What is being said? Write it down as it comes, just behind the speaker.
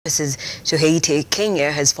services to Haiti,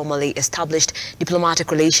 Kenya has formally established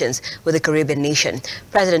diplomatic relations with the Caribbean nation.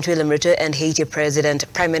 President William Ruto and Haiti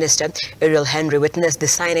Prime Minister Ariel Henry witnessed the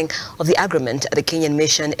signing of the agreement at the Kenyan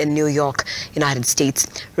mission in New York, United States.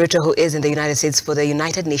 Ruto, who is in the United States for the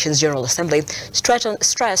United Nations General Assembly,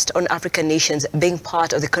 stressed on African nations being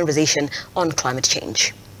part of the conversation on climate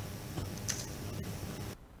change.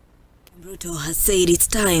 Ruto has said it's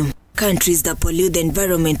time countries that pollute the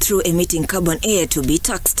environment through emitting carbon air to be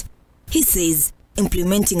taxed. He says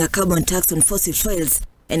implementing a carbon tax on fossil fuels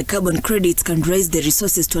and carbon credits can raise the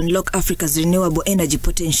resources to unlock Africa's renewable energy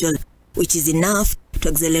potential, which is enough to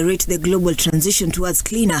accelerate the global transition towards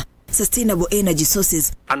cleaner, sustainable energy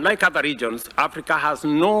sources. Unlike other regions, Africa has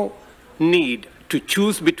no need to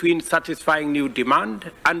choose between satisfying new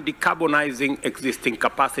demand and decarbonizing existing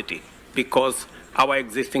capacity, because our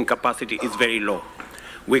existing capacity is very low.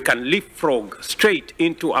 We can leapfrog straight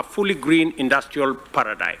into a fully green industrial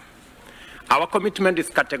paradigm. Our commitment is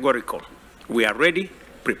categorical. We are ready,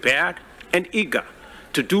 prepared, and eager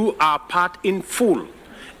to do our part in full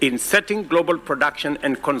in setting global production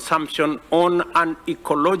and consumption on an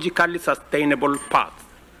ecologically sustainable path.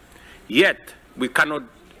 Yet, we cannot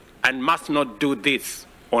and must not do this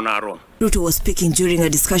on our own. Ruto was speaking during a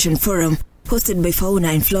discussion forum hosted by Fauna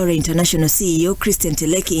and Flora International CEO Christian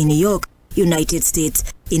Teleki in New York, United States.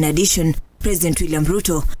 In addition, President William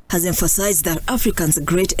Ruto has emphasized that Africans'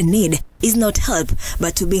 great need is not help,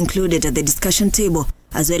 but to be included at the discussion table,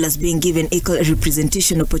 as well as being given equal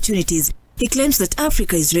representation opportunities. He claims that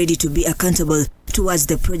Africa is ready to be accountable towards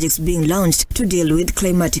the projects being launched to deal with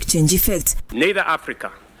climatic change effects. Neither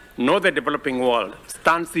Africa nor the developing world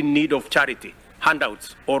stands in need of charity,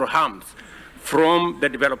 handouts, or harms from the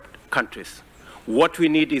developed countries. What we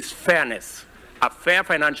need is fairness, a fair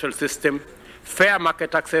financial system, fair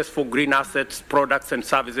market access for green assets, products and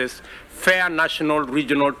services, fair national,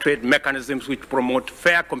 regional trade mechanisms which promote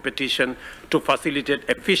fair competition to facilitate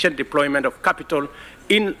efficient deployment of capital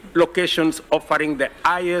in locations offering the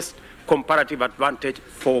highest comparative advantage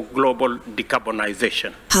for global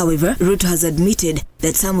decarbonization. However, Ruto has admitted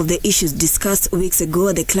that some of the issues discussed weeks ago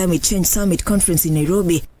at the Climate Change Summit conference in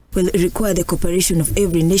Nairobi will require the cooperation of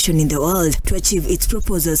every nation in the world to achieve its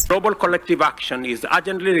proposals. Global collective action is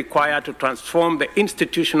urgently required to transform the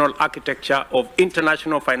institutional architecture of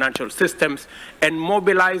international financial systems and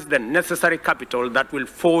mobilize the necessary capital that will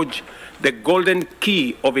forge the golden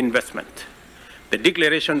key of investment. The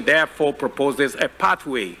declaration therefore proposes a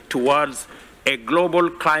pathway towards a global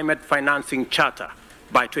climate financing charter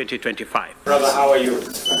by 2025. Brother, how are you?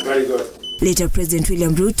 Very good. Later, President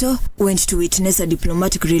William Ruto went to witness a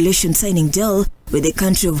diplomatic relations signing deal with the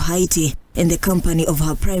country of Haiti in the company of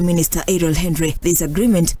her Prime Minister Ariel Henry. This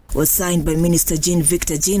agreement was signed by Minister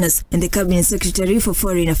Jean-Victor Jenas and the Cabinet Secretary for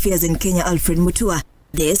Foreign Affairs in Kenya, Alfred Mutua.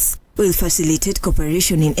 This will facilitate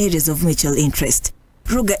cooperation in areas of mutual interest.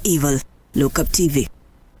 Ruga Evil, Look Up TV.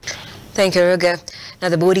 Thank you, Ruga. Now,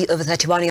 the body of 31